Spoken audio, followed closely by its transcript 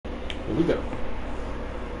Here we go.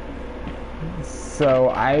 So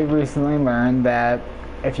I recently learned that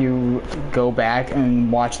if you go back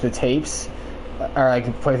and watch the tapes, or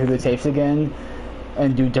like play through the tapes again,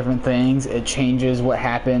 and do different things, it changes what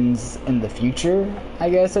happens in the future, I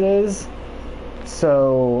guess it is.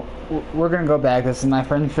 So we're gonna go back. This is my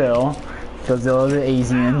friend Phil,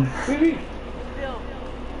 PhilzillatheAZN.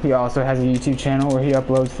 He also has a YouTube channel where he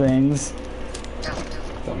uploads things.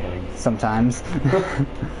 Sometimes.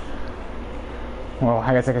 Well,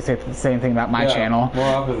 I guess I could say the same thing about my channel. More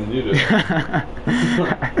often than you do.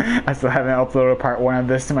 I still haven't uploaded part 1 of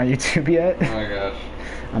this to my YouTube yet. Oh my gosh.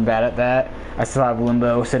 I'm bad at that. I still have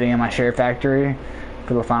Limbo sitting in my share factory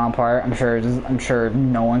for the final part. I'm sure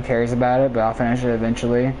no one cares about it, but I'll finish it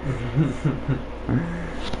eventually.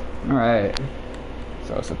 Alright.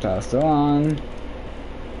 So subtitles still on.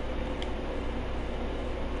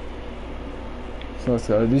 So let's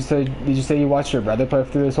go. Did you say you watched your brother play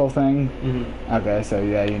through this whole thing? Mm-hmm. Okay, so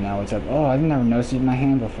yeah, you know what's up. Oh, I've never noticed my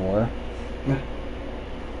hand before.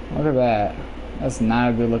 Look at that. That's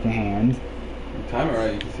not a good looking hand. You time it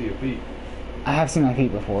right, you can see your feet. I have seen my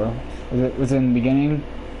feet before. Was it in the beginning?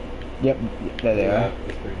 Yep, there they are.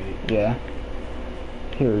 That's pretty neat. Yeah.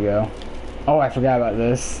 Here we go. Oh, I forgot about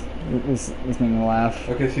this. This made me laugh.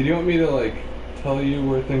 Okay, so do you want me to like tell you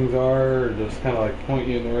where things are, or just kind of like point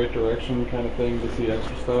you in the right direction, kind of thing, to see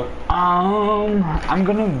extra stuff? I'm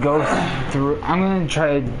gonna go through. I'm gonna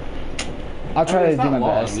try. I'll try to do my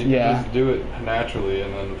best. You can just do it naturally,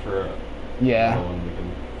 and then for yeah. We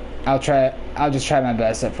can... I'll just try my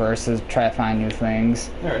best at first to try to find new things.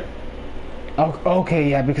 All right. Oh, okay,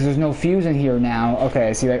 yeah, because there's no fuse in here now.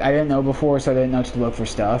 Okay, see, like I didn't know before, so I didn't know to look for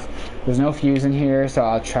stuff. There's no fuse in here, so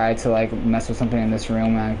I'll try to like mess with something in this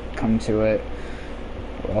room when I come to it.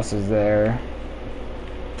 What else is there?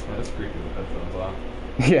 Yeah, that's creepy with headphones on.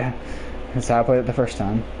 Yeah, that's how I played it the first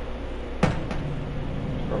time.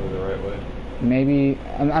 Probably the right way. Maybe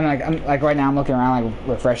I'm like right now I'm looking around, like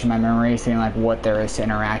refreshing my memory, seeing like what there is to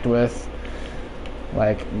interact with.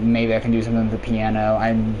 Like maybe I can do something with the piano.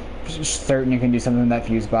 I'm certain you can do something with that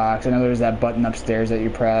fuse box. I know there's that button upstairs that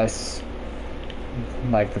you press.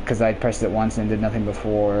 Like because I pressed it once and did nothing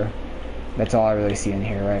before. That's all I really see in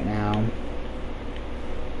here right now.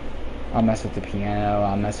 I'll mess with the piano.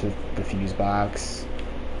 I'll mess with the fuse box.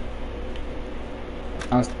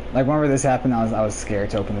 I was like, whenever this happened, I was scared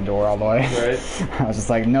to open the door all the way. Right. I was just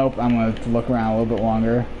like, nope. I'm gonna look around a little bit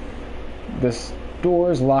longer. This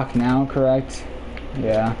door is locked now, correct?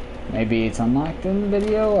 Yeah. Maybe it's unlocked in the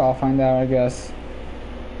video. I'll find out, I guess.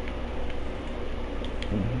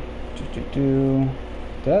 Did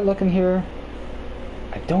I look in here?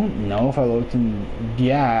 I don't know if I looked in.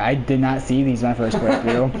 Yeah, I did not see these my first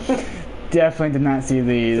playthrough. Definitely did not see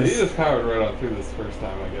these. So you just powered right on through this first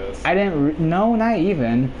time, I guess. I didn't. No, not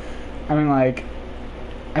even. I mean, like,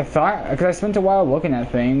 I thought because I spent a while looking at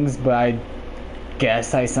things, but I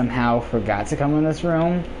guess I somehow forgot to come in this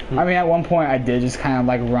room. I mean, at one point I did just kind of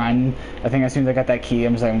like run. I think as soon as I got that key,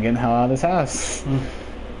 I'm just like, I'm getting the hell out of this house.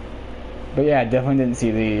 But yeah, I definitely didn't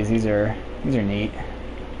see these. These are neat.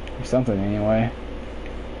 Or something anyway.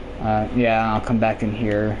 Yeah, I'll come back in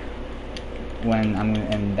here when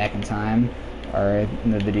I'm back in time, or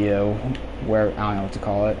in the video where I don't know what to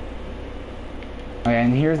call it. Okay,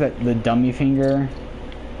 and here's the dummy finger.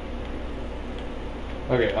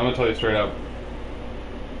 Okay, I'm gonna tell you straight up.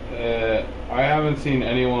 I haven't seen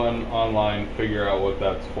anyone online figure out what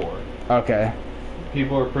that's for. Okay.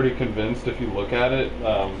 People are pretty convinced if you look at it,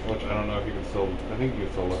 which I don't know if you can still. I think you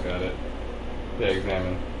can still look at it. Yeah,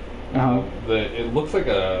 examine. It looks like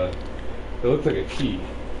a key,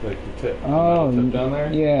 like you tip. Oh, tip down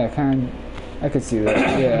there. Yeah, kind of. I could see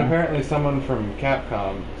that. Yeah. Apparently, someone from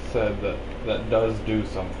Capcom said that does do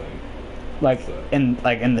something. Like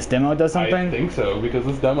in this demo, it does something. I think so, because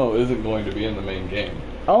this demo isn't going to be in the main game.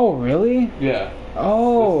 Oh, really? Yeah.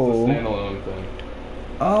 Oh. This is a standalone thing.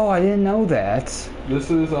 Oh, I didn't know that.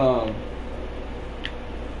 This is Oh,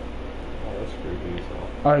 that's creepy as hell.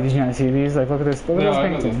 Oh, did you not see these? Like, look at this. Look at this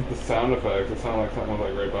painting. No, the sound effects. It sounded like something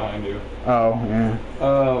was like right behind you. Oh, yeah.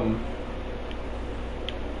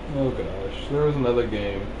 Oh gosh, there was another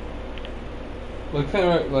game. Like kind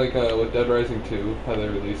of like with Dead Rising 2, how they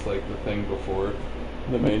released like the thing before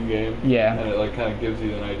the main game. Yeah. And it like kind of gives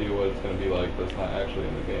you an idea what it's going to be like, but it's not actually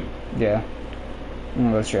in the game. Yeah. I'm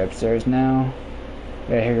gonna go straight upstairs now.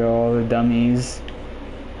 Yeah, here go all the dummies.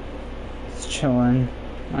 It's chilling.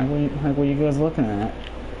 Like what are you guys looking at?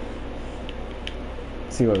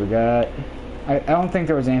 Let's see what we got. I don't think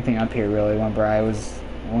there was anything up here really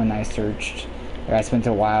when I searched. I spent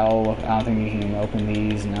a while. I don't think you can open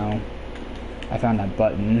these. No. I found that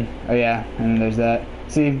button. Oh yeah, and then there's that.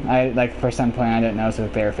 See, like first time playing, I didn't notice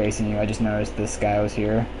that they were facing you. I just noticed this guy was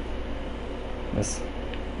here. This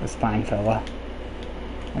fine fella.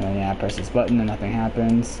 And then yeah, I press this button and nothing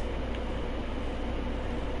happens.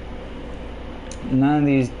 None of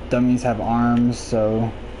these dummies have arms,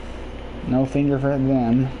 so no finger for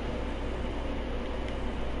them.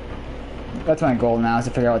 That's my goal now, is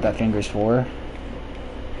to figure out what that finger's for.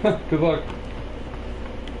 Good luck.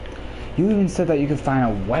 You even said that you could find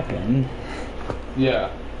a weapon.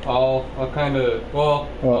 Yeah, I'll kind of, well,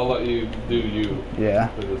 I'll let you do you. Yeah.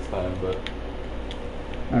 For this time, but.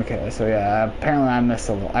 Okay, so yeah, apparently I missed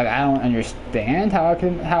a lot. I don't understand how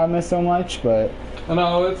I missed so much, but.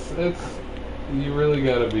 No, it's you really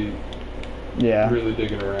gotta be. Yeah. Really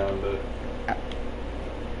digging around it.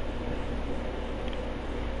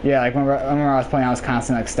 Yeah, like whenever I was playing, I was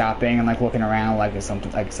constantly like stopping and like looking around, like is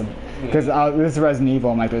something like some, because this is Resident Evil.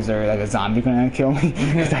 I'm like, is there like a zombie gonna kill me?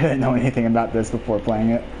 Because I didn't know anything about this before playing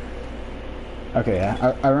it. Okay,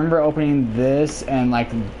 yeah, I remember opening this and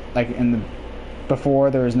like in the before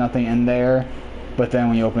there was nothing in there, but then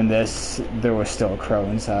when you open this, there was still a crow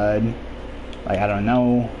inside. Like I don't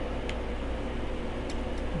know.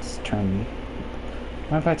 Let's turn.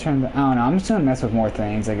 What if I turn? I don't know. I'm just gonna mess with more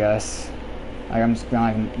things, I guess. Like I'm just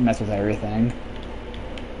gonna like mess with everything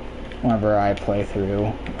whenever I play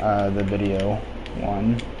through the video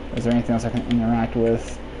one. Is there anything else I can interact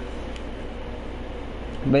with?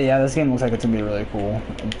 But yeah, this game looks like it's gonna be really cool.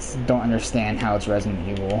 Don't understand how it's Resident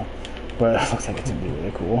Evil, but it looks like it's gonna be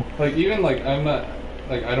really cool. Like even like I'm not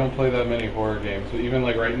like I don't play that many horror games, but even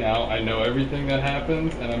like right now I know everything that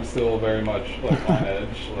happens and I'm still very much like on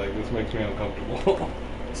edge. Like this makes me uncomfortable.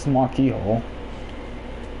 Small keyhole.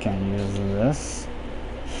 Can I use this?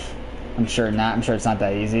 I'm sure not. I'm sure it's not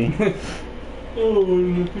that easy. Oh, what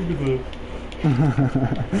did I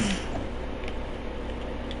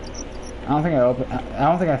think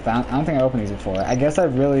of that? I don't think I opened these before. I guess I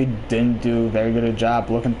really didn't do very good a job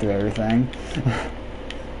looking through everything.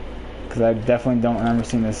 Because I definitely don't remember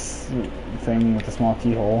seeing this thing with the small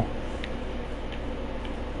keyhole.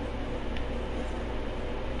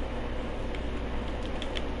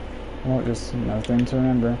 Well, just another thing to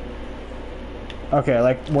remember. Okay,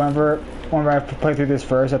 like whenever I play through this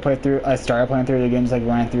first, I started playing through it again, just like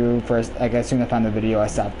running through first. Like as soon as I found the video, I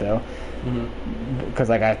stopped though, because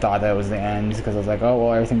like I thought that was the end, because I was like, oh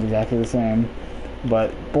well, everything's exactly the same.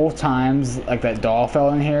 But both times, like that doll fell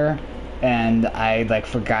in here, and I like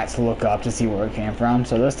forgot to look up to see where it came from.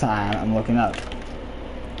 So this time, I'm looking up.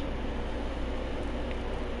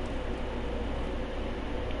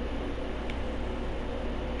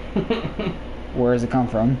 Where does it come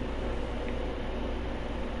from?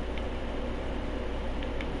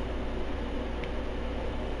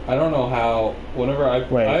 I don't know how. Whenever I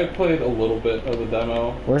played a little bit of the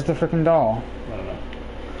demo. Where's the freaking doll? I don't know.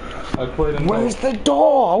 I played. Where's the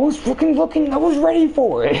doll? I was freaking looking. I was ready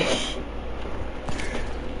for it.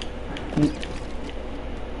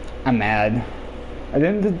 I'm mad. I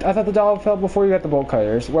thought the doll fell before you got the bolt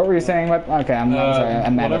cutters. What were you saying? Okay, I'm sorry.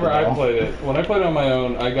 I'm mad. Whenever I played it, when I played it on my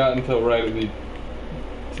own, I got until right at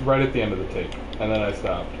the end of the tape, and then I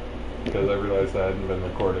stopped because I realized I hadn't been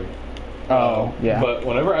recording. Oh, yeah. But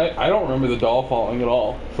whenever I don't remember the doll falling at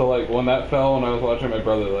all. So like when that fell, when I was watching my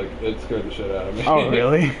brother, like it scared the shit out of me. Oh,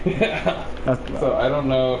 really? Yeah. So I don't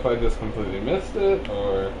know if I just completely missed it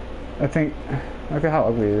or. I think. Look at how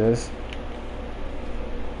ugly it is.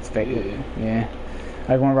 It's fake. Yeah.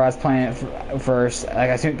 Like whenever I was playing it first, like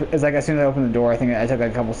as soon as I opened the door, I think I took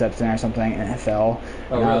like a couple steps in or something, and it fell.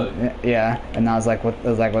 Oh, really? Yeah, and I was like,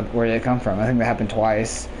 where did it come from? I think that happened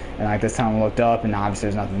twice, and like this time I looked up, and obviously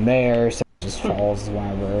there's nothing there, so it just falls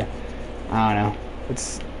whenever. I don't know.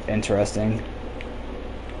 It's interesting.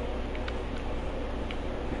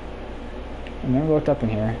 I never looked up in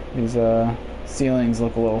here. These ceilings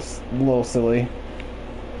look a little silly.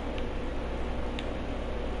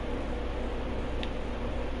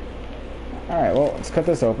 Alright, well, let's cut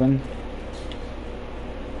this open.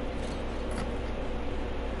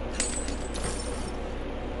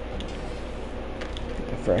 Get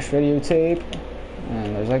the fresh videotape.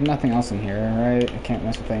 And there's like nothing else in here, right? I can't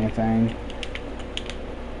mess with anything.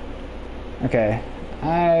 Okay.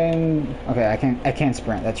 I can't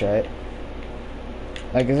sprint, that's right.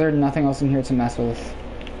 Like, is there nothing else in here to mess with?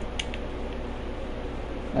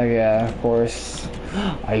 Like, yeah, of course.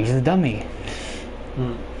 I use the dummy.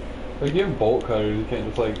 Like you have bolt cutters, you can't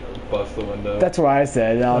just like bust the window. That's what I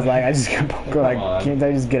said. I was like, can't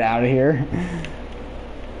I just get out of here?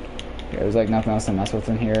 Yeah, there's like nothing else to mess with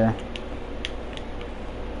in here.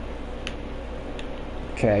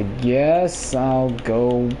 Okay, I guess I'll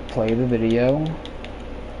go play the video.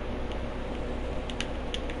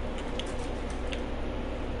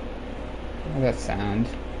 What's that sound?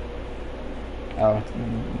 Oh,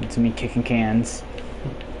 it's me kicking cans.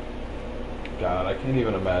 God, I can't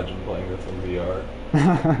even imagine playing this in VR.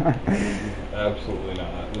 Absolutely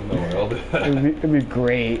not. There's no way I'll do that. It'd be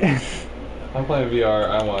great. I'm playing VR,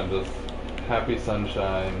 I want just happy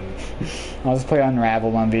sunshine. I'll just play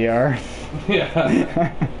Unraveled on VR. Yeah.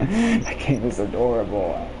 That game is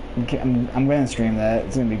adorable. I'm gonna stream that.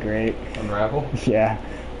 It's gonna be great. Unravel? Yeah.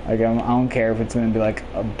 Like I don't care if it's gonna be like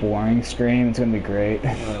a boring stream. It's gonna be great.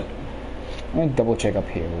 Let me double check up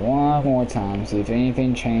here one more time, see if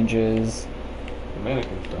anything changes. The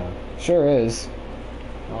mannequin's done. Sure is.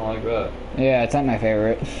 I don't like that. Yeah, it's not my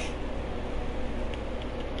favorite.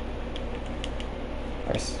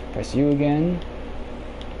 Press U again.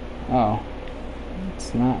 Oh,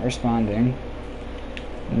 it's not responding.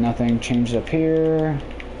 Nothing changed up here.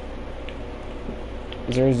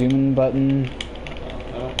 Is there a zoom in button?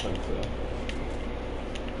 I don't think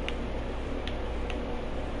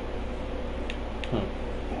so.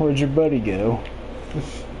 Where'd your buddy go?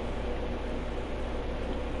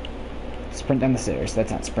 Sprint down the stairs.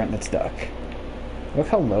 That's not sprint, that's duck. Look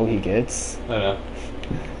how low he gets. I know.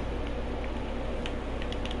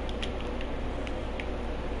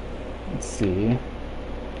 Let's see.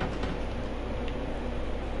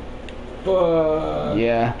 But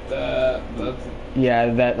yeah. That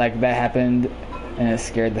happened and it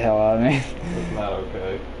scared the hell out of me. It's not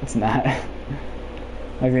okay. It's not.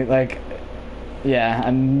 Yeah,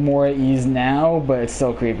 I'm more at ease now, but it's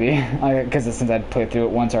still creepy. Because since I'd played through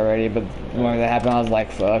it once already, but when that happened, I was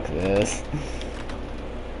like, fuck this.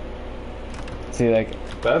 See, like...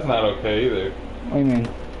 That's not okay either. What do you mean?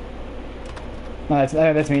 No,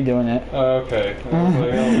 that's me doing it. Oh, okay. I was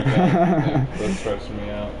like, oh my god. That stressed me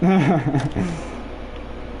out.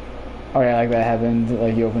 Oh yeah, like that happened.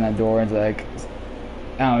 Like you open that door and it's like...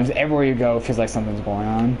 I don't know, just everywhere you go, it feels like something's going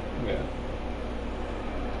on. Yeah.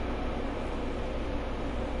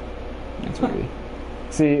 That's weird.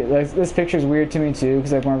 See, like this picture's weird to me too,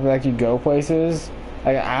 because like whenever like you go places,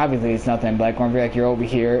 like obviously it's nothing, but like whenever like you're over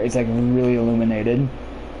here, it's like really illuminated.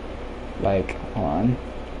 Like, hold on,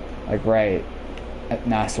 like right.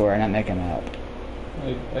 No, I swear, I'm not making it up.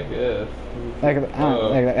 I guess. Like, I get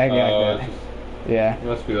like that. Yeah. It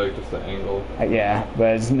must be like just the angle. Yeah,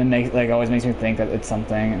 but it always makes me think that it's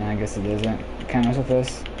something, and I guess it isn't. Can I mess with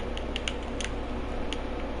this?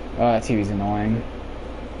 Oh, that TV's annoying.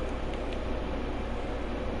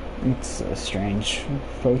 It's a strange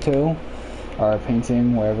photo or a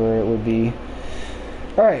painting, wherever it would be.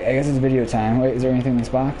 Alright, I guess it's video time. Wait, is there anything in this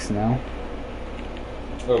box? No.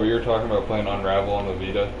 Oh, but you were talking about playing Unravel on the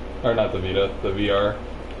Vita. Or not the Vita, the VR.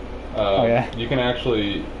 Oh, yeah? You can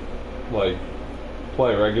actually, like,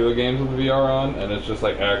 play regular games with the VR on, and it's just,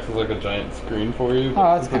 like, acts as, like, a giant screen for you.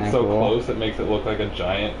 Oh, that's kind of cool. It's so close, it makes it look like a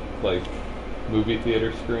giant, like, movie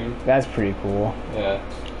theater screen. That's pretty cool. Yeah.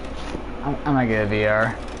 I might get a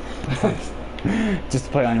VR. Just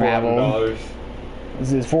to play Unravel. $400.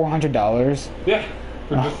 Is it $400? Yeah,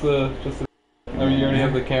 for just the. I mean, you already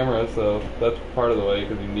have the camera, so that's part of the way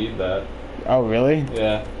because you need that. Oh, really?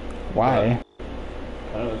 Yeah. Why? I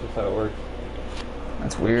don't know. That's just how it works.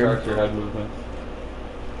 That's weird. It tracks your head movements.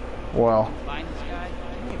 Well, I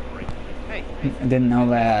didn't know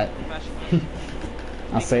that.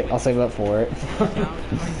 I'll save up for it.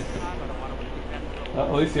 Well,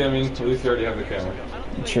 at least you already have the camera.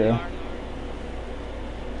 True.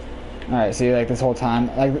 Alright, see, like this whole time,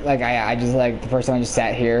 I just like the first time I just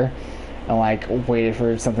sat here and like waited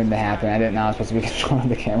for something to happen. I didn't know I was supposed to be controlling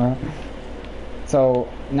the camera. So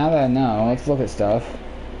now that I know, let's look at stuff.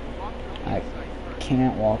 I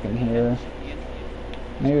can't walk in here.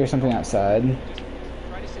 Maybe there's something outside.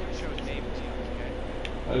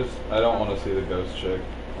 I don't want to see the ghost chick.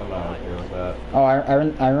 I'm not okay with that. Oh, I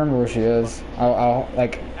remember where she is.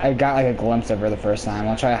 I got like a glimpse of her the first time.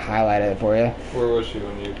 I'll try to highlight it for you. Where was she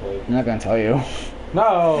when you played? I'm not gonna tell you.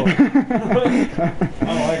 No! I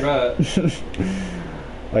don't like that.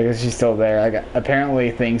 Like, is she still there? Like, apparently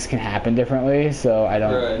things can happen differently, so I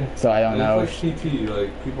don't. Right. So I don't know. It's like TT.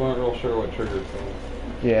 Like, people aren't real sure what triggers things.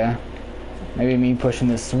 Yeah. Maybe me pushing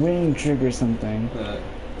the swing trigger something.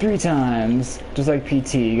 3 times, just like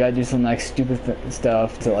PT. You gotta do some like stupid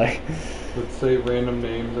stuff to like. Let's say random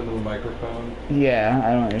names into the microphone. Yeah,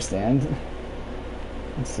 I don't understand.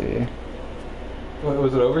 Let's see. What,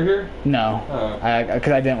 was it over here? No, oh.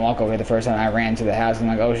 Because I didn't walk over here the first time. I ran to the house and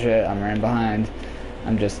I'm like, oh shit, I'm running behind.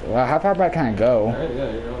 I'm just, well, how far back can I go? All right,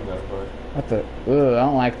 yeah, you're going that far. What the? I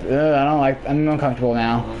don't like. I'm uncomfortable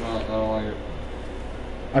now. I don't like it.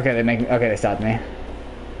 Okay, they stopped me.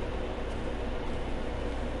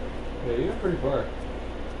 Yeah, you got pretty far.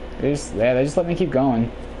 They just let me keep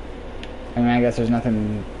going. I mean, I guess there's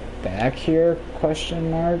nothing back here, question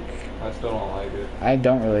mark? I still don't like it. I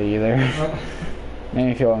don't really either. Made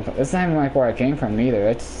me feel uncomfortable. It's not even like where I came from either.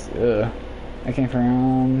 It's, ugh. I came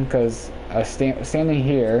from, because I was standing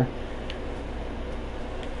here.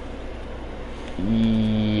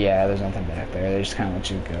 Yeah, there's nothing back there. They just kind of let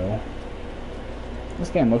you go. This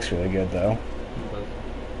game looks really good, though.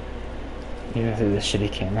 Even through this shitty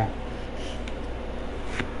camera.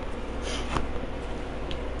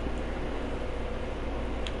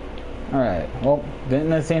 Alright, well, didn't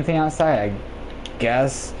know the same thing outside, I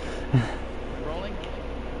guess. Rolling?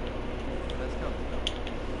 Let's go.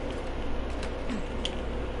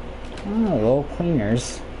 Oh, little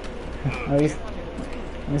cleaners. At least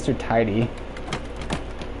they're tidy.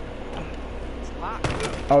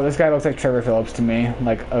 Oh, this guy looks like Trevor Phillips to me.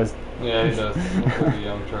 Like, I was... Yeah, he does. Looks like a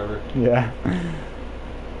young Trevor. Yeah.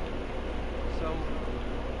 So,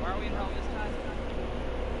 why are we in hell this time?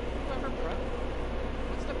 Whoever prep?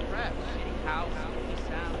 What's the prep? Shitty house, shitty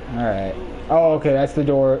sound. Alright. Oh, okay, that's the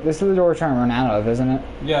door. This is the door we're trying to run out of, isn't it?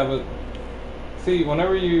 Yeah, but... See,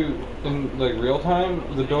 whenever you... In, like, real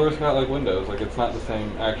time, the door's got, like, windows. Like, it's not the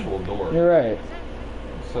same actual door. You're right.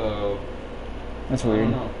 So... That's weird.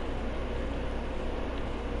 I don't know.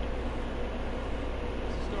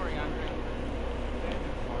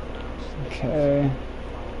 Okay.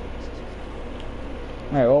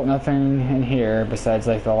 Alright, well, nothing in here besides,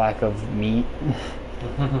 like, the lack of meat.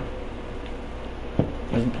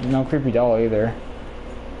 There's no creepy doll either.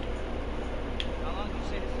 How long did you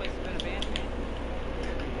say this place has been abandoned?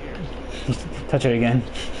 3 years. Touch it again.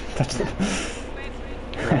 Touch it.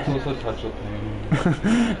 You're not supposed to touch the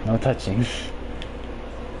thing. No touching. Is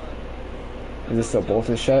this still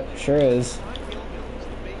bolted shut? Sure is.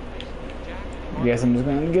 I guess I'm just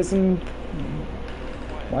going to get some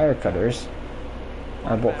wire cutters.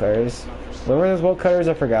 Or bolt cutters. Where were those bolt cutters?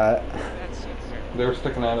 I forgot. They were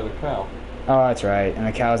sticking out of the cow. Oh, that's right. And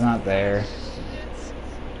the cow's not there.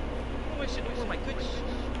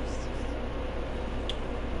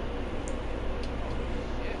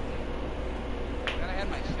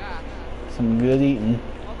 Some good eating.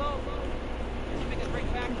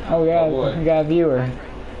 Oh yeah, we got a viewer.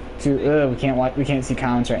 We can't see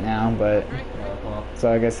comments right now, but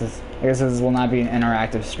so I guess this will not be an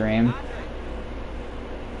interactive stream.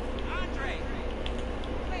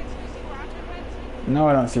 No,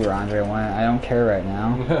 I don't see where Andre went. I don't care right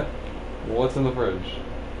now. What's in the fridge?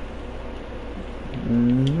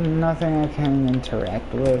 Nothing I can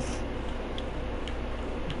interact with.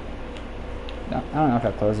 No, I don't know if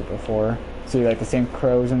I closed it before. See, like the same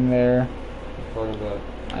crows in there. What is that?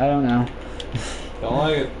 I don't know. Don't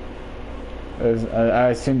like it. I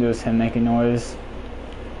assumed it was him making noise.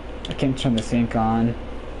 I can't turn the sink on.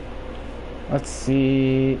 Let's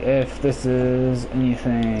see if this is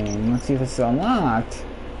anything. Let's see if it's unlocked.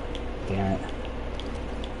 Damn it.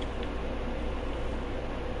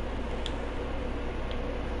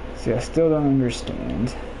 See, I still don't understand.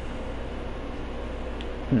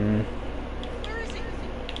 Where is he?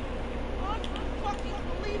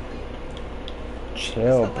 Unfucking-believable.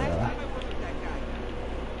 Chill, bro.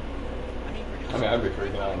 I mean, I'd be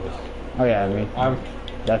freaking out on this. Oh yeah, I mean, I'm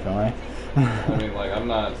definitely. I mean, like, I'm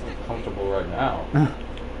not comfortable right now.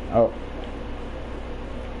 Oh.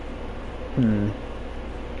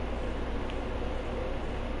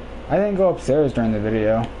 I didn't go upstairs during the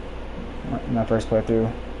video. In my first playthrough.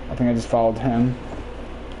 I think I just followed him.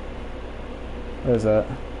 What is that?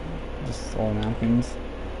 Just old napkins.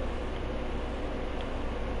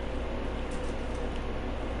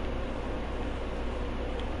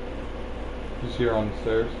 Just here on the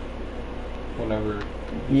stairs. Whenever.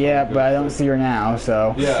 Yeah, but I don't see her now,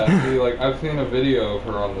 so. Yeah, see, like, I've seen a video of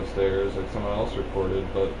her on the stairs, like someone else recorded,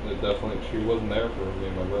 but it definitely, she wasn't there for me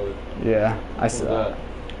and my brother. Yeah, I saw that.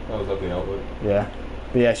 That was at the outlet. Yeah.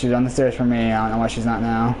 But yeah, she was on the stairs for me. I don't know why she's not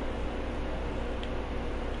now.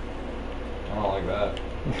 I don't like that.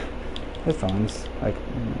 Headphones. Like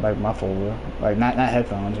muffled. Like, not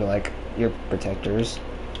headphones, but like ear protectors.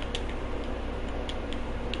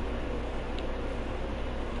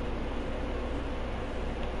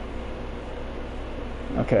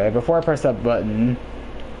 Okay, before I press that button,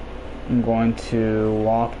 I'm going to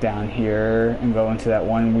walk down here and go into that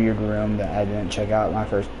one weird room that I didn't check out my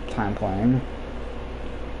first time playing.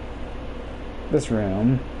 This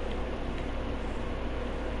room.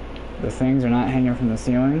 The things are not hanging from the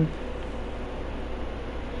ceiling.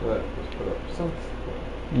 So that just put up something.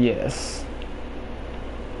 Yes.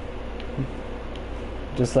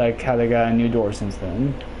 Just like how they got a new door since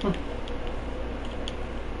then.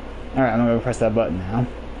 Alright, I'm gonna go press that button now.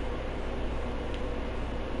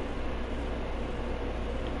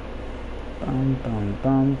 Bum bum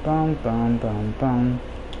bum bum bum bum bum.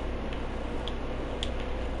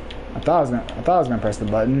 I thought I was gonna press the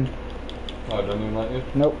button. Oh, it doesn't even let you?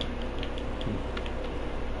 Nope.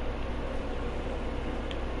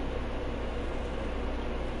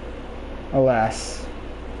 Alas.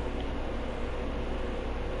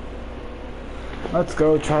 Let's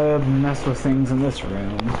go try to mess with things in this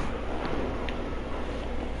room.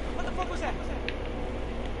 What the fuck was that?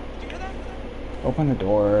 Did you hear that? Open the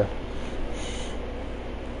door.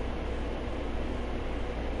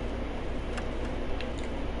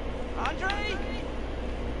 Andre?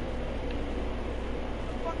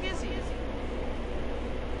 Where the fuck is he?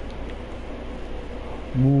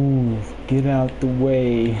 Move. Get out the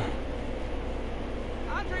way.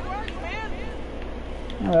 Andre, where are you, man?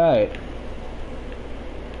 Alright.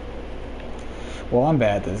 Well, I'm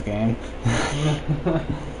bad at this game.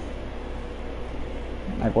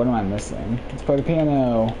 Like, what am I missing? Let's play the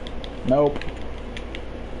piano. Nope.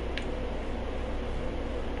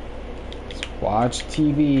 Let's watch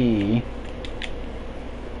TV.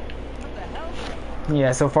 What the hell?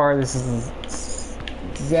 Yeah, so far this is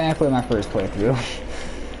exactly my first playthrough. You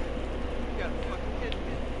gotta be fucking kidding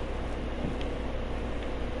me.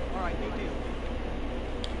 Alright, new deal.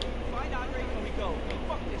 Find Andre and we go.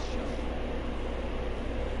 Fuck this show.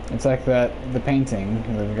 It's like the painting,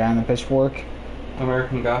 the guy on the pitchfork.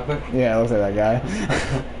 American Gothic? Yeah, it looks like that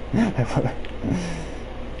guy.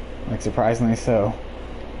 Like, surprisingly so.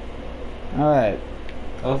 Alright.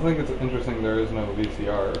 I also think it's interesting there is no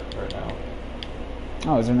VCR right now.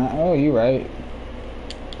 Oh, is there not? Oh, you're right.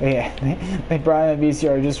 Yeah, they brought in a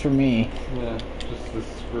VCR just for me. Yeah, just to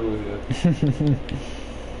screw with you.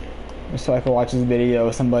 Just so I could watch this video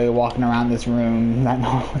of somebody walking around this room not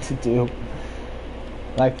knowing what to do.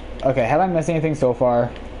 Like, okay, have I missed anything so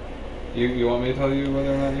far? You want me to tell you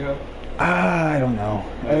whether or not you have? I don't know.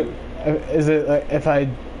 Is it like if I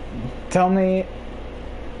tell me?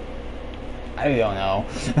 I don't know.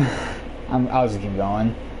 I'll just keep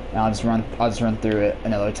going, and I'll just run through it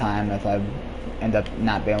another time if I end up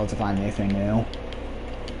not being able to find anything new.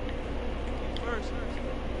 First,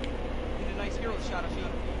 need a nice hero shot of me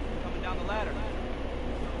coming down the ladder.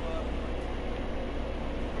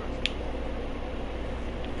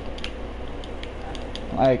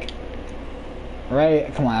 Like,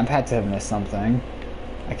 right? Come on, I've had to have missed something.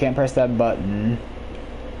 I can't press that button.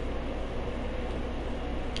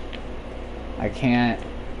 I can't.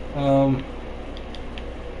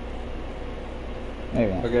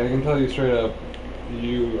 Maybe not. Okay, I can tell you straight up,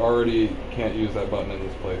 you already can't use that button in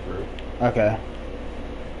this playthrough. Okay.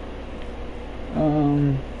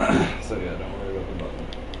 So yeah, don't worry about the button.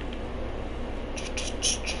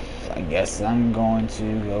 I guess I'm going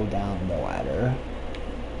to go down the ladder.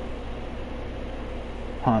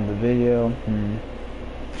 On the video.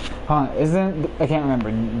 I can't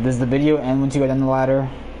remember. Does the video end once you go down the ladder?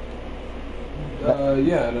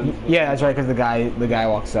 Yeah. Yeah, that's right. Because the guy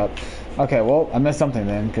walks up. Okay, well, I missed something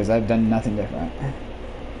then because I've done nothing different.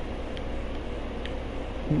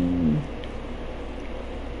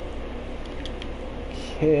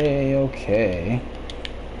 Okay.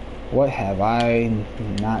 What have I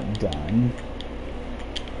not done?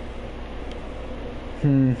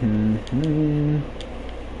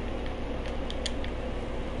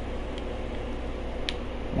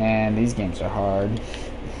 Man, these games are hard.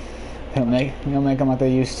 They don't make them like they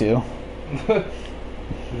used to.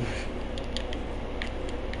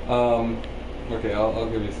 Okay, I'll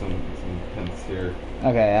give you some hints here.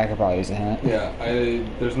 Okay, I could probably use a hint. Yeah,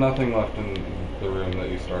 there's nothing left in the room that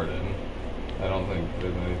you started in. I don't think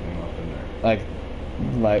there's anything left in there. Like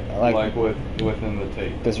within the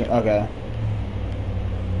tape. This room, okay.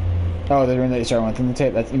 Oh, the room that you started within the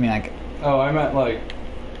tape. You mean like? Oh, I meant like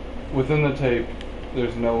within the tape.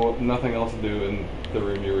 There's nothing else to do in the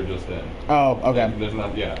room you were just in. Oh, okay. Like, there's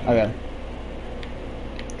not. Yeah. Okay.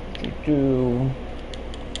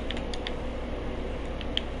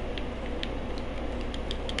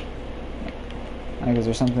 I think is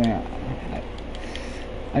there something?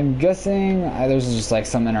 I'm guessing there's just like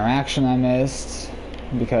some interaction I missed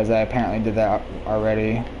because I apparently did that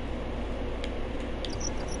already.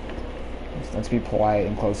 Let's be polite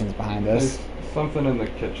and close things behind us. There's something in the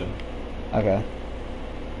kitchen. Okay.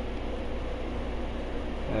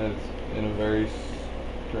 And it's in a very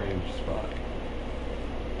strange spot.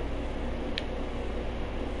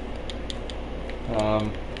 I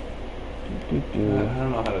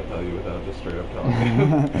don't know how to tell you without just straight up telling you.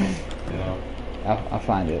 You know. I'll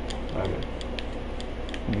find it. Okay.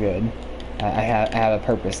 Good. I have a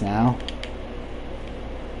purpose now.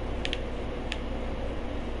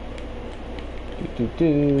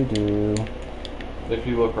 Do. If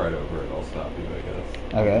you look right over it, I'll stop you, I guess.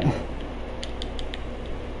 Okay.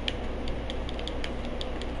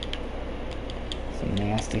 Some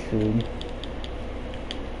nasty food.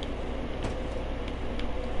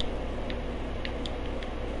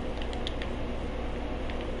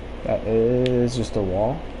 That is just a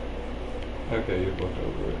wall. Okay, you've looked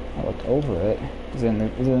over it. I looked over it. Is it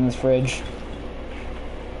in this fridge?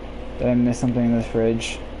 Did I miss something in this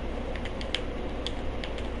fridge?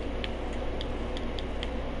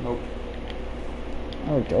 Nope.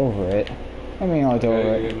 I looked over it. I mean, I looked over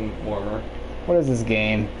You're it. getting warmer. What is this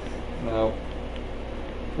game? No.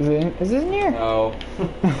 Is it in here? No.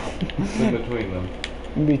 It's in between them.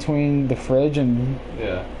 In between the fridge and...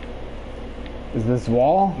 Yeah. Is this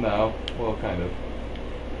wall? No. Well, kind of.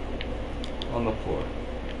 On the floor.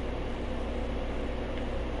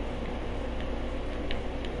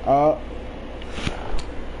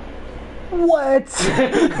 What?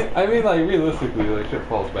 I mean, like, realistically, like, shit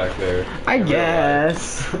falls back there. I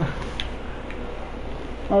guess.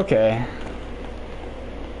 Okay.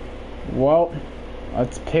 Well,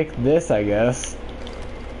 let's pick this, I guess.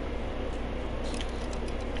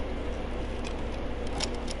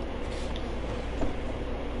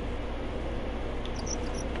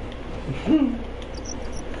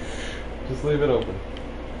 Just leave it open.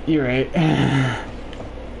 You're right.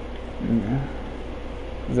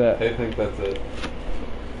 Is that... I think that's it.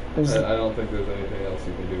 I don't think there's anything else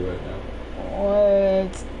you can do right now.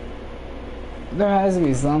 What? There has to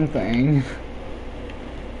be something.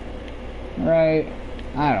 Right?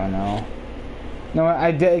 I don't know. No,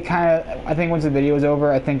 I did kind of... I think once the video was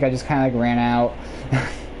over, I think I just kind of like ran out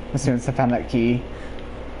as soon as I found that key.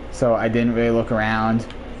 So I didn't really look around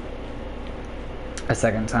a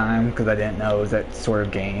second time because I didn't know it was that sort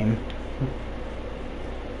of game.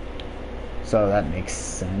 So that makes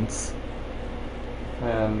sense.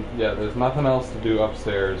 And yeah, there's nothing else to do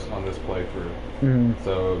upstairs on this playthrough. Mm-hmm.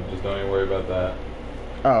 So just don't even worry about that.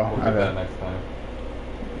 Oh, We'll do that next time.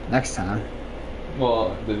 Next time.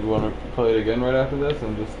 Well, did you want to play it again right after this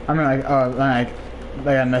and just? I mean,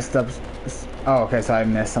 like I messed up. Oh, okay, so I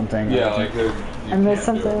missed something. Yeah, like I missed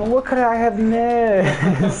something. What could I have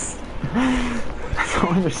missed? I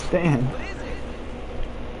don't understand.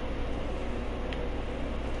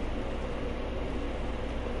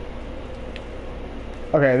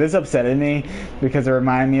 Okay, this upsetted me because it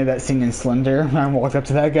reminded me of that scene in Slender when I walked up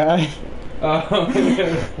to that guy.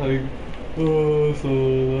 Like, oh, so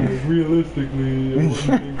like, realistically, I wouldn't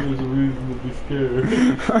think there's a reason to be scared.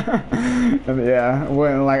 Yeah,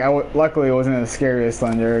 when luckily it wasn't as scary as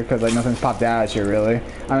Slender because like nothing's popped out at you really.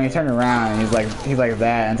 I mean, he turned around and he's like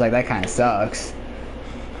that, and it's like that kind of sucks.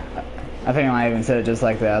 I think I might even said it just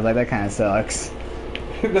like that. I was like, that kind of sucks.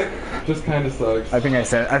 That just kind of sucks. I think I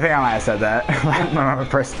might have said that when I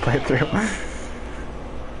first played through.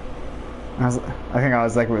 I think I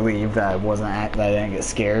was like relieved that I didn't get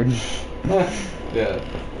scared. Yeah.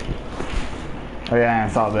 Oh yeah, I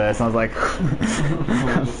saw this. And I was like,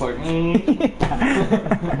 I was just like,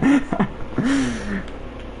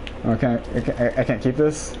 Okay, I can't keep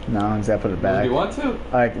this. No, I'm just gotta put it back. Do you want to?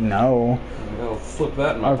 Like no. I'll slip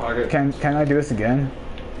that in my pocket. Can I do this again?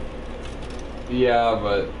 Yeah,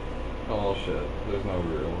 but oh shit, there's no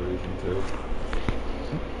real reason to.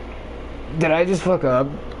 Did I just fuck up?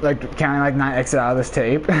 Like, can I like not exit out of this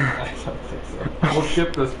tape? I don't think so. We'll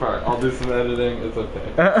skip this part. I'll do some editing. It's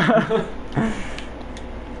okay.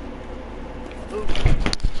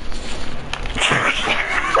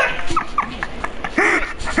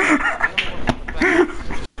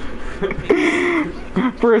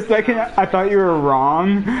 For a second, I thought you were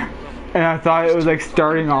wrong. And I thought it was like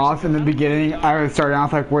starting off in the beginning. I was starting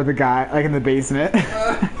off like where the guy, like in the basement.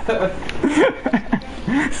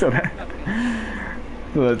 So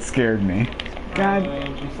that scared me. God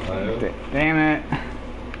damn it.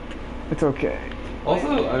 It's okay.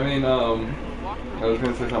 Also, I mean, I was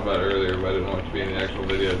gonna say something about it earlier, but I didn't want it to be in the actual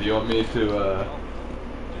video. Do you want me to,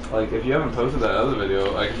 like, if you haven't posted that other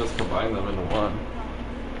video, I can just combine them into one.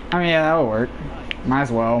 I mean, yeah, that would work. Might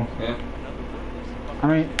as well. Yeah. I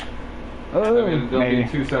mean, there'll be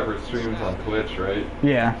two separate streams on Twitch, right?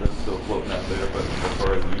 Yeah. That's still floating out there, but as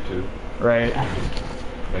far as YouTube. Right.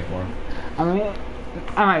 Make one. I mean,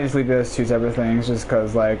 I might just leave it as two separate things just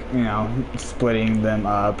because, like, you know, splitting them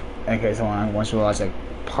up in case someone wants to watch, like,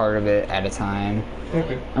 part of it at a time.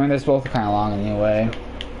 Okay. I mean, they're both kind of long anyway.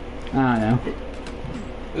 I don't know.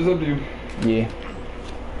 It's up to you. Yeah.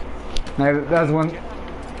 Like, that's one...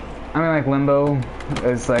 I mean, like, Limbo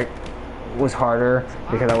is, like, was harder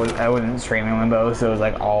because I wasn't streaming Limbo, so it was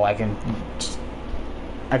like all I can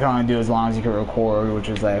only do as long as you could record, which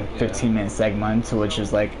was like 15-minute segments, which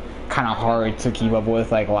is like kind of hard to keep up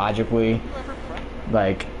with like logically.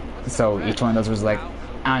 Like, so each one of those was like,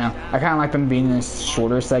 I don't know. I kind of like them being in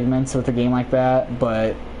shorter segments with a game like that,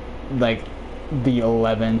 but like the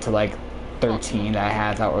 11 to like 13 that I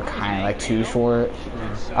had that were kind of like too short.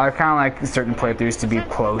 I kind of like certain playthroughs to be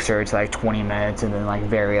closer to like 20 minutes and then like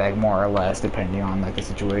vary like more or less depending on like the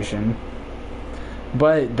situation.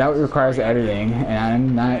 But that requires editing, and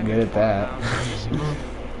I'm not good at that.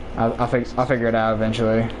 I'll figure it out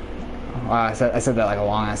eventually. Well, I said that like a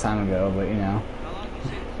long ass time ago, but you know.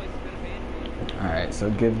 All right, so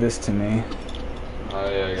give this to me. Oh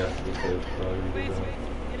yeah, I guess we could probably do that.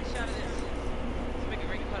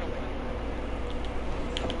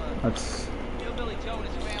 Let's.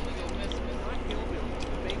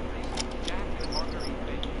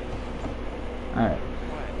 Alright.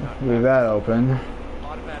 Leave that open.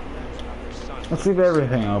 Let's leave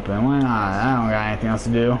everything open. Why not? I don't got anything else to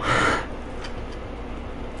do.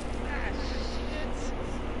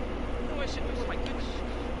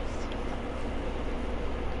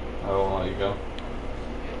 I won't let you go.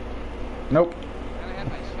 Nope.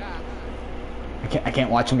 I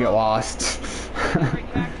can't watch him get lost.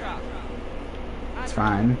 It's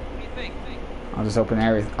fine. I'll just open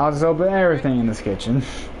everything in this kitchen.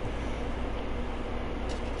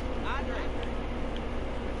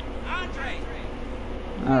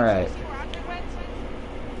 All right.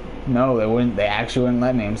 No, they wouldn't. They actually wouldn't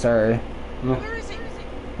let me. I'm sorry.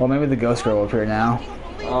 Well, maybe the ghost girl will appear now.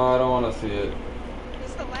 Oh, I don't want to see it.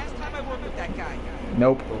 This is the last time I work with that guy.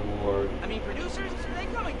 Nope. Oh Lord. I mean, producers, they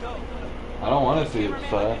come and go. I don't want to see it,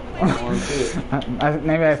 sir. I don't want to see it.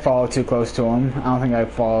 Maybe I followed too close to him. I don't think I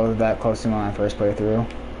followed that close to him when I first played through.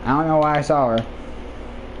 I don't know why I saw her.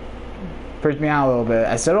 Freaked me out a little bit.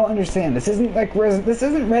 I still don't understand. This isn't like this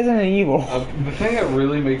isn't Resident Evil. The thing that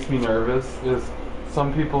really makes me nervous is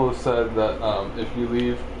some people have said that if you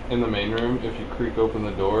leave in the main room, if you creak open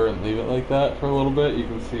the door and leave it like that for a little bit, you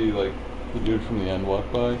can see like the dude from the end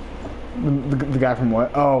walk by. The guy from what?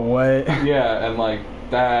 Oh, what? Yeah, and like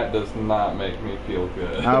that does not make me feel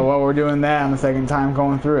good. Oh, well, we're doing that on the second time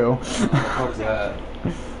going through. Fuck that.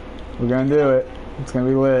 We're gonna do it. It's gonna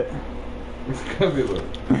be lit. It's gonna be lit.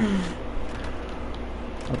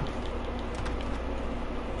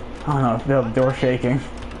 I don't know, I feel the door shaking.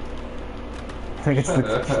 I think it's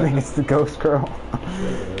the ghost girl.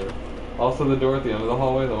 Also the door at the end of the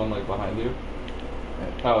hallway, the one like behind you.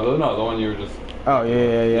 Oh, no, the one you were just... Oh,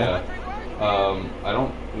 yeah.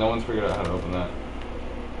 No one's figured out how to open that.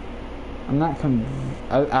 I'm not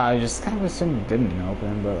I just kind of assumed it didn't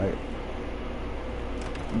open, but like...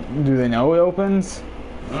 Do they know it opens?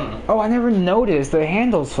 I don't know. Oh, I never noticed. The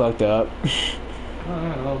handle's fucked up. Oh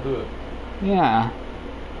yeah, that'll do it. Yeah.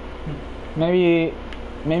 Maybe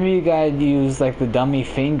you gotta use like the dummy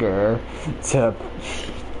finger to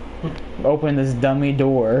open this dummy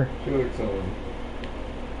door. I feel like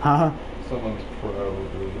someone's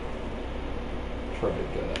probably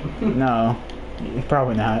tried that. No,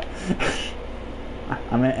 probably not.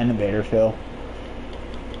 I'm an innovator, Phil.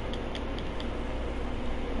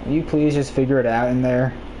 Will you please just figure it out in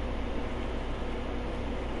there?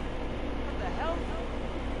 What the hell?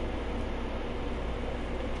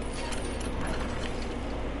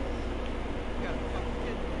 You gotta fucking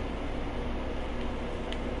kid me.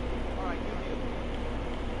 Alright, you deal.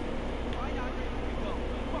 Alright, Andre, you go.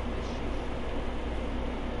 Fuck this shit.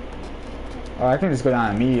 Oh, I can just go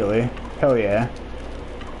down immediately. Hell yeah.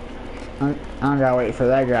 I don't gotta wait for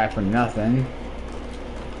that guy for nothing.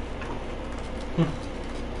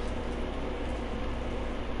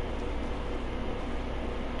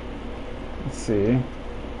 Let's see. Is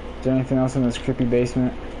there anything else in this creepy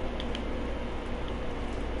basement?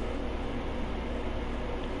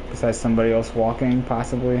 Besides somebody else walking,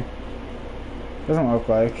 possibly? Doesn't look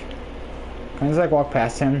like. Can I just like walk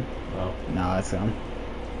past him? No. No, that's him.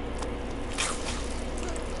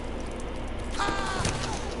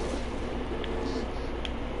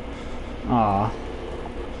 Aw.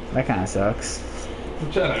 That kinda sucks.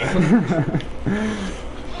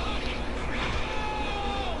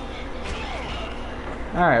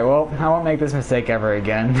 Alright, well, I won't make this mistake ever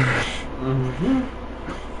again.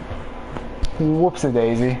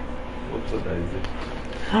 Whoops-a-daisy. Whoops-a-daisy.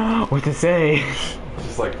 What to say?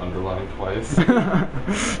 Just like underlined twice. And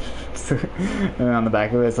then on the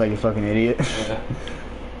back of it, it's like, you fucking idiot. Yeah.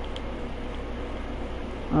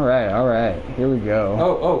 Alright, here we go.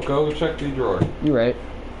 Oh, go check the drawer. You right.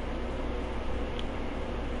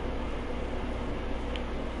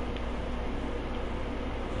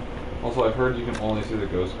 Also, I've heard you can only see the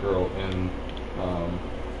ghost girl in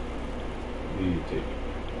the tape.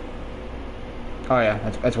 Oh yeah,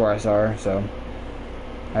 that's where I saw her, so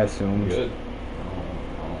I assumed. Good.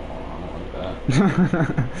 I don't like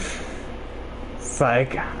that. It's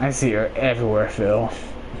like, I see her everywhere, Phil.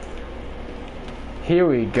 Here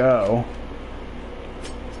we go.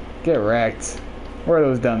 Get wrecked. Where are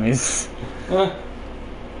those dummies?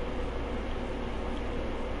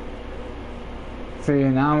 See,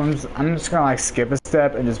 now I'm just gonna like skip a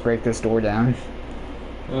step and just break this door down.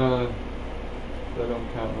 That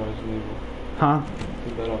don't count Resident Evil. Huh?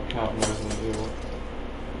 That don't count Resident Evil.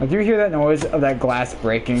 Like, do you hear that noise of that glass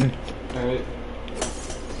breaking? Alright.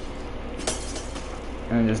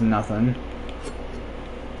 And just nothing.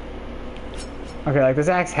 Okay, like this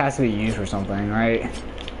axe has to be used for something, right?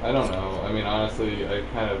 I don't know. I mean, honestly, I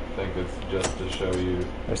kind of think it's just to show you.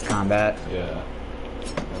 There's combat. Yeah.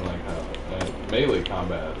 And like how melee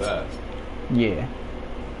combat at that. Yeah.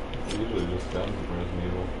 It's usually just guns in Resident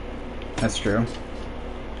Evil. That's true.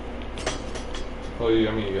 Well,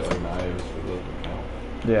 I mean, you get like knives, but it doesn't count.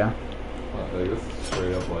 Yeah. Like, this is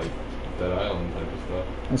straight up like Dead Island type of stuff.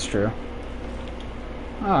 That's true.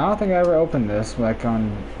 Oh, I don't think I ever opened this like on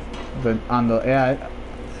the yeah.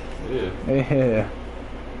 Yeah.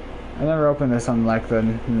 I never opened this on like the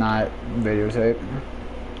not videotape.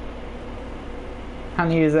 How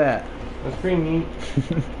neat is that? That's pretty neat.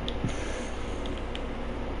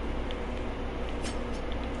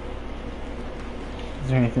 Is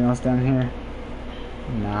there anything else down here?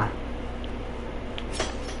 Nah.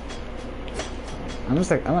 I'm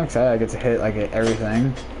excited I get to hit like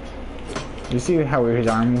everything. You see how weird his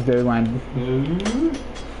arm did when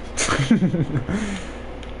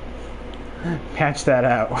patch that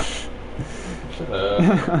out. Shut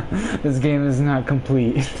up. This game is not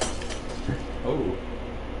complete. Oh.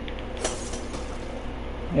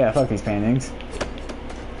 Yeah, fuck these paintings.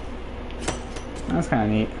 That's kind of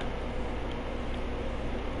neat.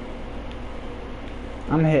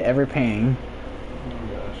 I'm gonna hit every painting. Oh my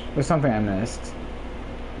gosh. There's something I missed.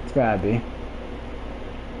 It's gotta be.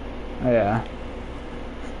 Oh yeah.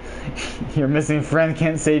 Your missing friend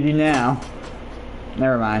can't save you now.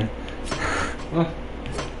 Never mind.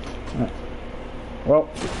 Well,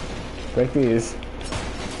 break these.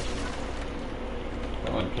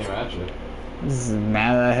 That one came at you. This is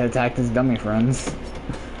mad that I had attacked his dummy friends.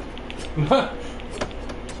 This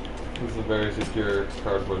is a very secure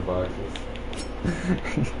cardboard boxes.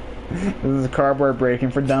 This is cardboard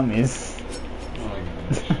breaking for dummies. Oh my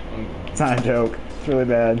gosh. It's not a joke. It's really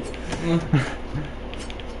bad.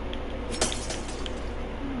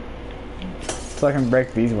 So I can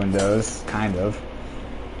break these windows, kind of.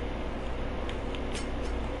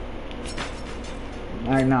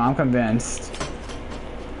 No, I'm convinced.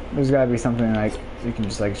 There's gotta be something like you can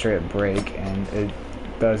just like straight up break and it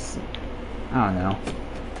does. I don't know.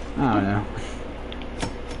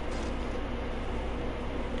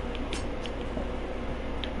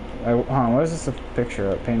 Hold on, what is this a picture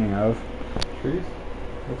of, painting of? Trees?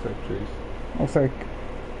 Looks like trees. Looks like,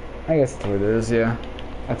 I guess that's what it is, yeah.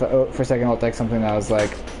 I thought for a second it looked like something that was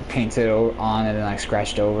like painted on and then like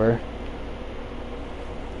scratched over.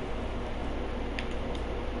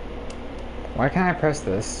 Why can't I press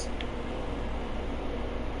this?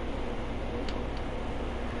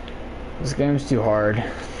 This game's too hard.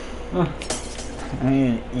 Huh. I need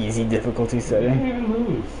an easy difficulty You setting. can't even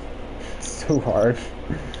lose. It's too hard.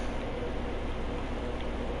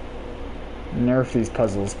 Nerf these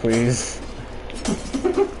puzzles, please.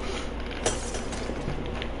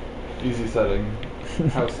 Easy setting.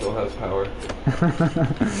 House still has power.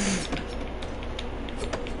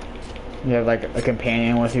 You have like a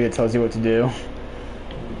companion with you that tells you what to do.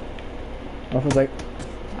 Or if it's like,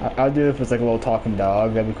 I'll do it if it's like a little talking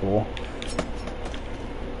dog. That'd be cool.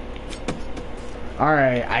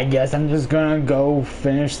 Alright, I guess I'm just gonna go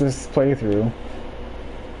finish this playthrough.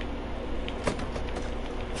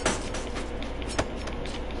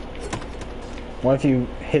 What if you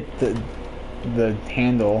hit the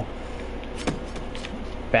handle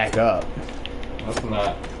back up? That's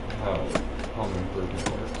not how home improvement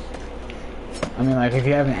works. I mean, like, if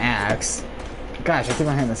you have an axe... Gosh, I keep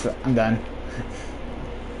on hitting this... I'm done.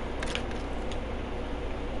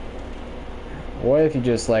 What if you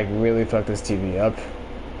just, like, really fuck this TV up?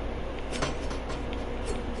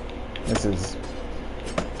 This is...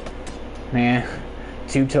 Man,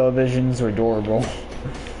 2 televisions are adorable.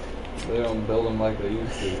 They don't build them like they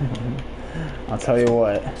used to. I'll tell you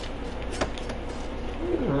what. They're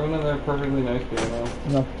ruining their perfectly nice piano.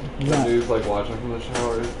 No, The dude's like watching from the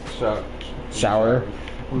shower. Shower?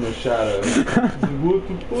 from the shadows. He's like, what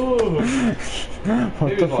the fuck?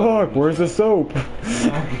 What the fuck? Where's the soap?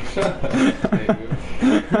 Shut up, David.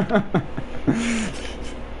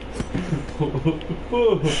 What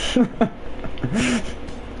the fuck?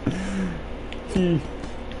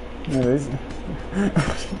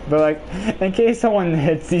 But like, in case someone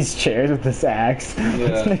hits these chairs with this axe,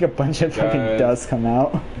 let's make a bunch of fucking dust come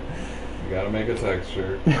out. You gotta make a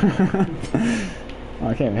texture. Oh,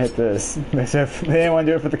 I can't even hit this. They didn't want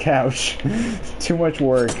to do it for the couch. Too much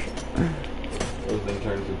work. Those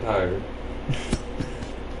interns are tired.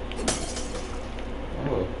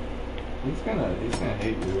 Oh, he's gonna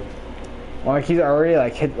hate you. Well, like he's already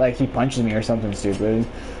like hit, like he punches me or something stupid.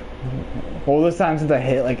 Well, this time since I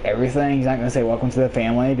hit like everything, he's not gonna say welcome to the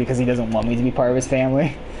family because he doesn't want me to be part of his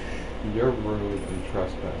family. You're rude and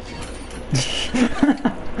trespassing.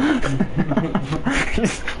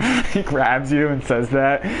 He grabs you and says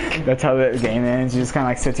that. That's how the game ends. He just kind of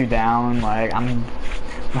like sits you down. Like I'm,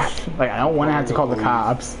 like I don't want to have to call the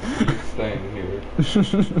cops. Staying here.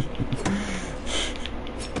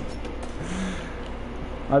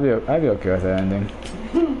 I'd be okay with that ending.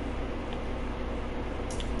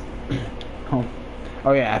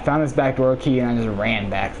 Oh yeah, I found this back door key and I just ran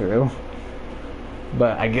back through.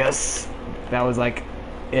 But I guess that was like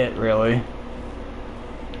it really.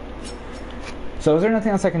 So is there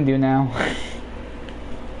nothing else I can do now?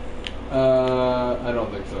 I don't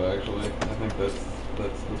think so actually. I think that's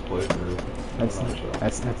this playthrough.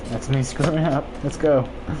 That's me screwing up. Let's go.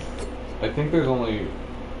 I think there's really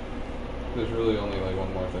only like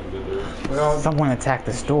one more thing to do. Someone attacked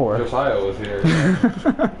the store. Josiah was here.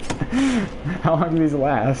 How long do these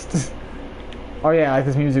last? Oh yeah, like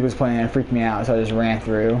this music was playing and it freaked me out, so I just ran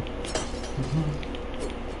through.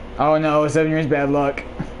 Oh no, 7 years bad luck.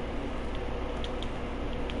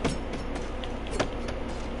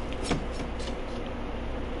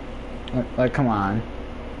 Like, come on.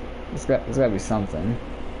 There's gotta be something.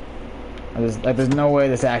 There's no way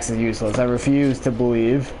this axe is useless. I refuse to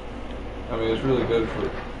believe. I mean, it's really good for...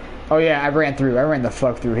 Oh yeah, I ran the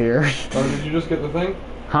fuck through here. Oh, did you just get the thing?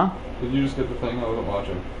 Huh? Did you just get the thing? I wasn't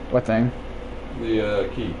watching. What thing? The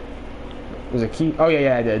key. Was a key? Oh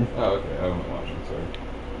yeah, I did. Oh, okay. I wasn't watching, sorry.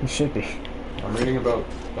 You should be. I'm reading about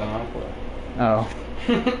Ben Affleck. Oh.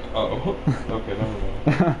 Oh. Okay, never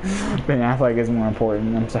mind. Ben Affleck is more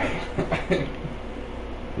important, I'm sorry.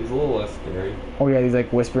 He's a little less scary. Oh yeah, these like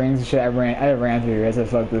whisperings and shit. I ran through here. I said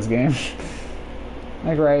fuck this game.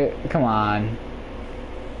 Like, right? Come on.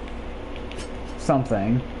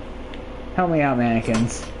 Something. Help me out,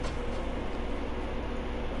 mannequins.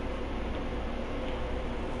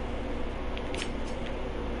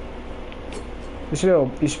 You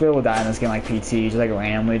should be able to die in this game like PT, just like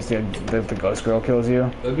randomly, just the ghost girl kills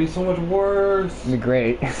you. That'd be so much worse. It'd be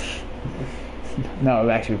great. No, it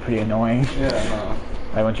would actually be pretty annoying. Yeah, no.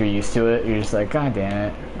 Like once you're used to it, you're just like, God damn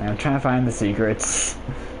it. I'm trying to find the secrets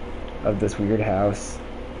of this weird house.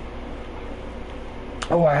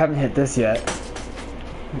 Oh, I haven't hit this yet.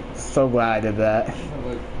 So glad I did that.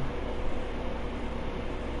 Like,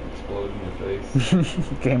 explode in your face.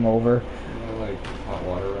 Game over. Like hot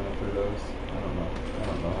water running through those. I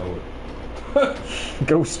don't know how it.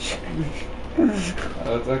 Ghost.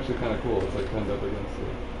 That's actually kind of cool. It's like pinned up against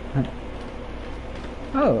it.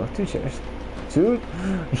 Oh, 2 chairs. 2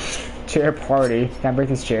 chair party. Can I break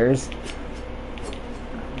these chairs?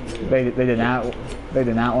 Yeah. They did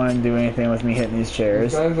not want to do anything with me hitting these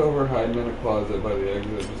chairs. This guy's over hiding in a closet by the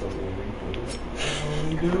exit, just like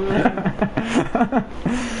waiting for it.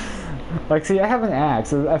 Like, see, I have an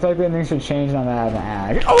axe. I feel like the things should change now that I have an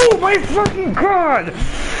axe. Oh my fucking god!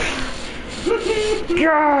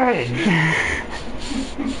 God!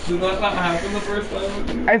 Did that not happen the first time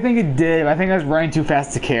with you? I think it did. I think I was running too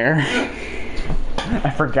fast to care. I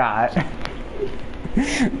forgot.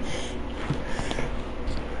 If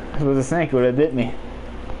it was a snake, it would have bit me.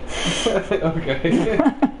 Okay.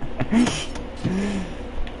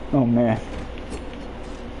 Oh man.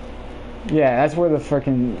 Yeah, that's where the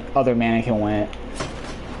freaking other mannequin went.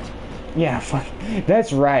 Yeah, fuck.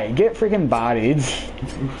 That's right. Get freaking bodied.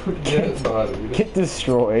 Get bodied. Get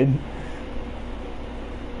destroyed.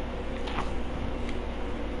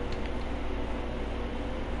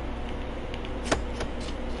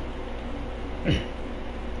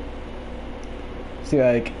 See,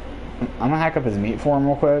 like, I'm gonna hack up his meat for him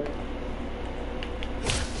real quick.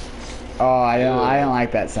 Oh, I don't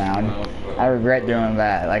like that sound. No, I regret doing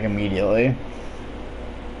that, like, immediately.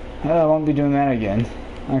 Oh, I won't be doing that again.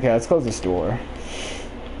 Okay, let's close this door.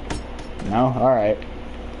 No? Alright.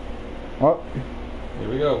 Well. Here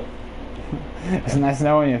we go. It's nice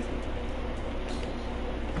knowing you.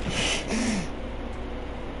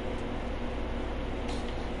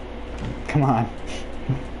 Come on.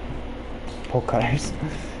 Pull cutters.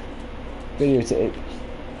 Videotape.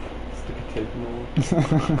 Stick a tape in the wall.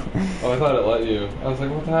 Oh, I thought it let you. I was like,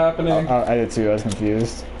 what's happening? Oh, I did too. I was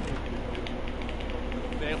confused.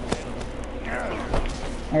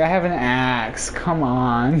 Like, I have an axe. Come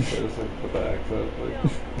on. So just like put the axe up,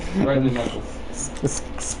 like right in the knuckles. This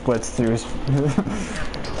splits through his...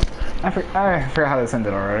 I forgot how this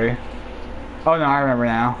ended already. Oh no, I remember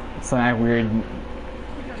now. Some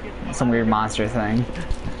weird monster thing.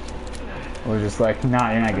 We're just like,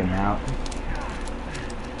 nah, you're not getting out.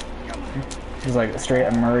 Just like straight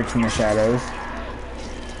emerge from the shadows.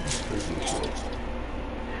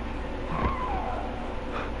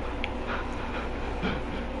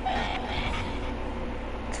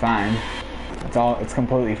 It's fine. It's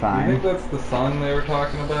completely fine. You think that's the sun they were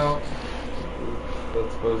talking about?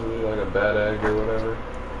 That's supposedly like a bad egg or whatever?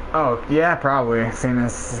 Oh, yeah, probably. Seeing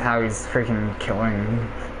as how he's freaking killing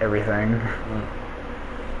everything.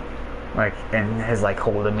 Like, and his like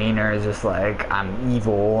whole demeanor is just like, I'm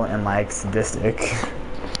evil and like sadistic.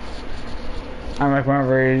 I'm like,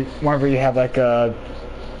 whenever you have like a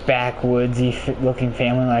backwoodsy looking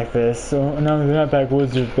family like this, so no, they're not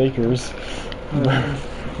backwoods, they're bakers.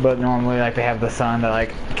 But normally, like, they have the son that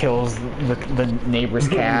like kills the neighbor's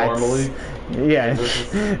cats. Normally? Yeah, it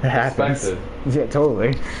happens. Expected. Yeah,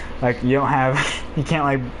 totally. Like, you can't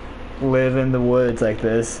like live in the woods like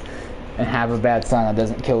this and have a bad son that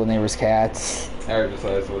doesn't kill the neighbor's cats. Alright,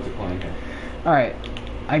 decides what's he playing here. Alright,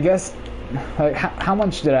 I guess, like, how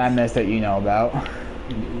much did I miss that you know about?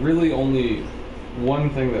 Really only one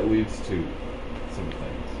thing that leads to some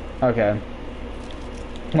things. Okay.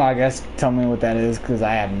 Well, I guess tell me what that is, because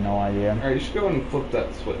I have no idea. Alright, you should go and flip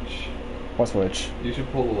that switch. What switch? You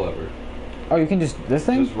should pull the lever. Oh, you can this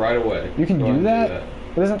thing? Just right away. You can do that?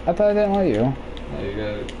 I thought I didn't let you. No, you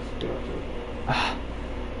gotta just get up to it.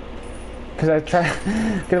 Because I tried,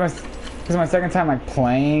 because my second time like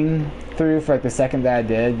playing through for like the second that I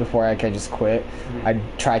did before I could just quit, I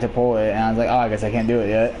tried to pull it and I was like, oh, I guess I can't do it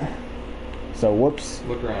yet. So whoops.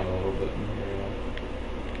 Look around a little bit in here.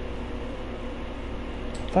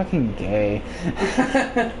 Fucking gay.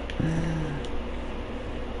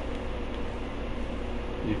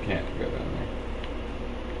 You can't go down there.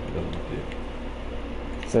 It doesn't look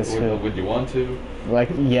you. Would you want to? Like,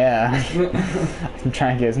 yeah. I'm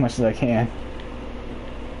trying to get as much as I can.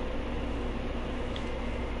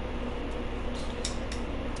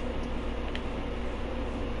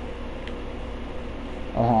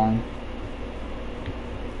 Oh, hold on.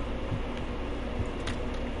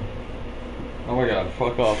 Oh my god,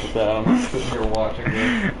 fuck off with that. I'm sitting here watching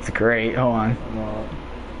this. It's great. Hold on. I'm not.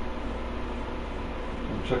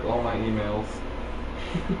 I'll check all my emails.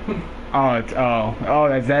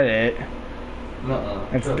 Is that it? Nuh-uh.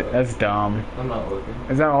 That's dumb. I'm not looking.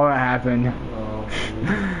 Is that all that happened? No.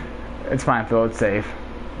 It's fine, Phil. It's safe.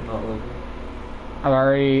 I'm not looking. I've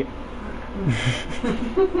already...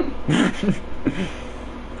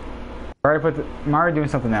 I'm already doing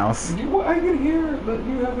something else. I can hear that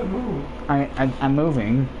you haven't moved. I'm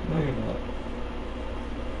moving. No, you're not.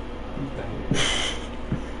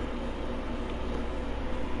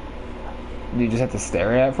 You just have to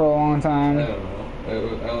stare at it for a long time? I don't know. I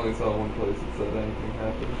only saw one place that said anything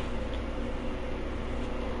happened.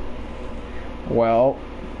 Well...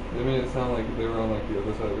 They made it sound like they were on like the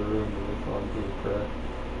other side of the room and they saw him through the crack.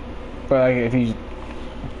 But like if you...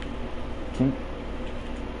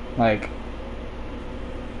 Like...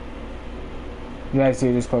 You guys see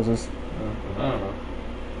it just closes. I don't know.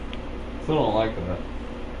 Still don't like that.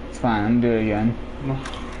 It's fine, I'm gonna do it again. No.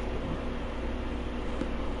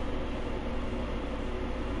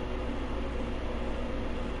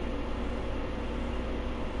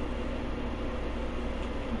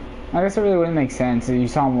 I guess it really wouldn't make sense if you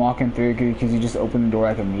saw him walking through because you just opened the door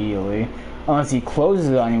like immediately. Unless he closes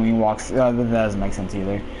it on you when he walks. That doesn't make sense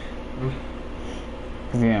either.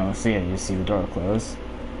 Because you just see the door close.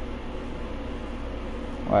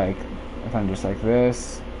 Like, if I'm just like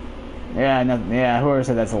this. Yeah, nothing. Yeah, whoever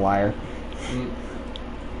said that's a liar.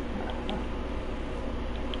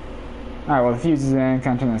 Alright, well the fuse is in.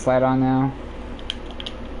 Can I turn the slide on now?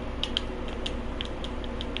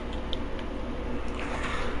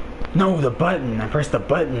 No, the button. I pressed the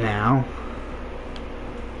button now.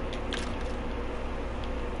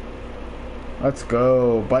 Let's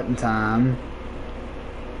go. Button time.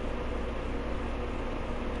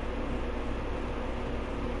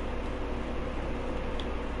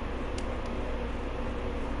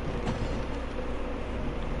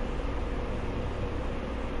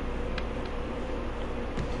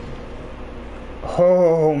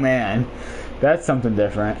 Oh man, that's something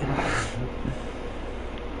different.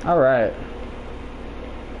 Alright.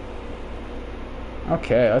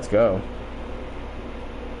 Okay, let's go.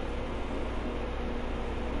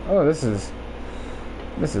 Oh, this is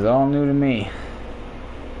all new to me.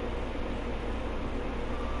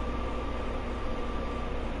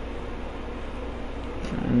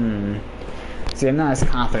 See, I'm not as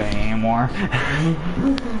confident anymore.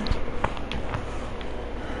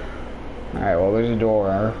 Alright, well, there's a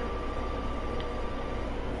door.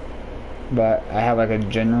 But I have like a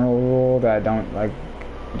general rule that I don't like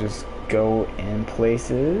just go in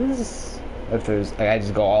places. If there's like, I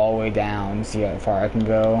just go all the way down, see how far I can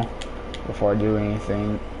go before I do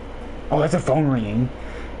anything. Oh, that's a phone ringing.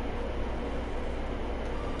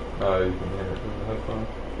 Oh, you can hear it from the headphones.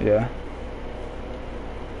 Yeah.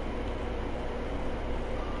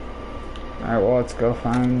 Alright, well, let's go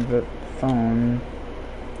find the phone.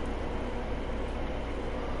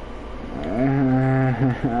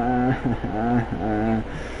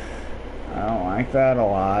 I don't like that a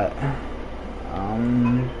lot.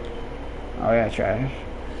 Oh yeah, trash.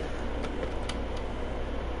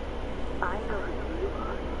 I know who you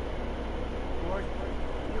are.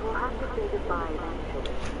 You will have to say goodbye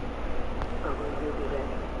eventually. But will you be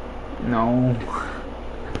ready? No.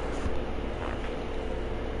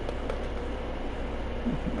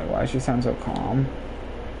 Why does she sound so calm?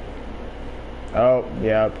 Oh,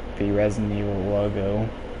 yep, the Resident Evil logo.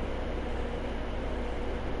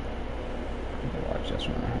 Watch this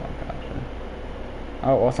from the helicopter.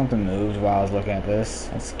 Oh, well, something moved while I was looking at this.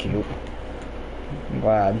 That's cute.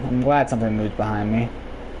 I'm glad something moved behind me.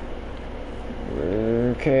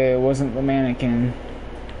 Okay, it wasn't the mannequin.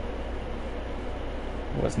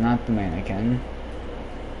 It was not the mannequin.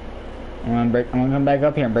 I'm gonna come back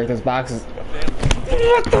up here and break those boxes.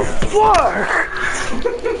 What the fuck?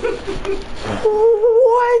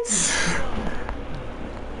 What?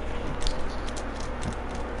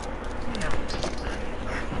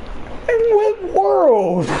 In what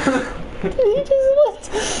world? He just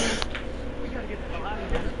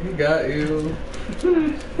He got you.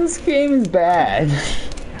 This game is bad.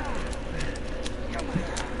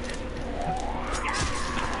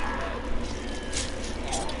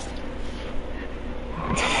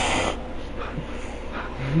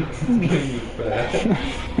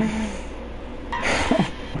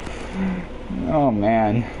 Oh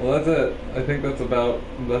man. Well, that's it. I think that's about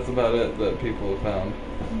it that people have found.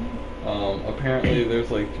 Apparently there's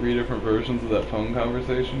like 3 different versions of that phone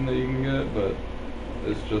conversation that you can get, but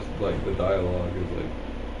it's just like the dialogue is like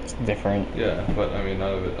It's different. Yeah, but I mean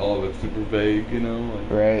none of it, all of it's super vague, you know?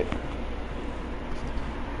 Like, Right.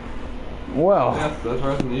 Well. yeah, that's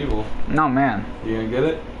Resident Evil. No man. You gonna get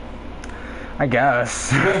it? I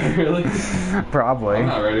guess. Really? Probably. I'm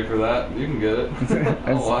not ready for that. You can get it.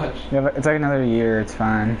 I'll watch. Yeah, but it's like another year. It's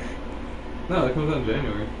fine. No, it comes out in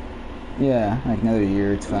January. Yeah, like another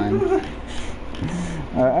year. It's fine. Like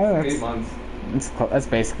 8 months. That's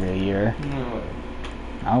basically a year. No way.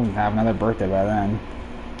 I'll have another birthday by then.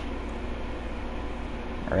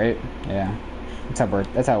 Right? Yeah.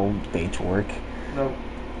 That's how dates work. Nope.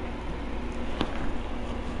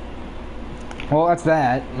 Well, that's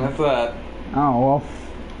that. That's that. Oh, well.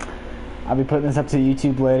 I'll be putting this up to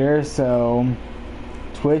YouTube later, so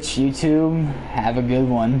Twitch, YouTube, have a good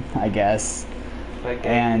one, I guess.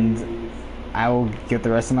 And I will get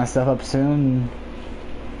the rest of my stuff up soon.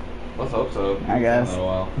 Let's hope so. I guess. It's been a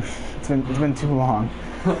while. It's been too long.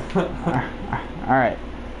 Alright.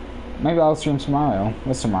 Maybe I'll stream tomorrow.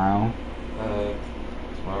 What's tomorrow?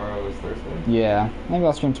 Tomorrow is Thursday? Yeah. Maybe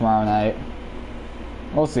I'll stream tomorrow night.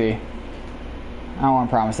 We'll see. I don't want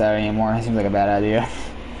to promise that anymore. It seems like a bad idea.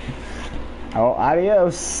 Oh,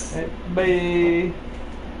 adios. Hey, bye.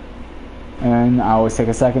 And I always take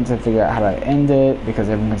a second to figure out how to end it because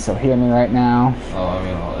everyone can still hear me right now. Oh, I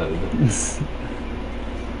mean, I'll edit it.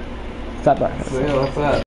 Stop that. So yeah, that's that.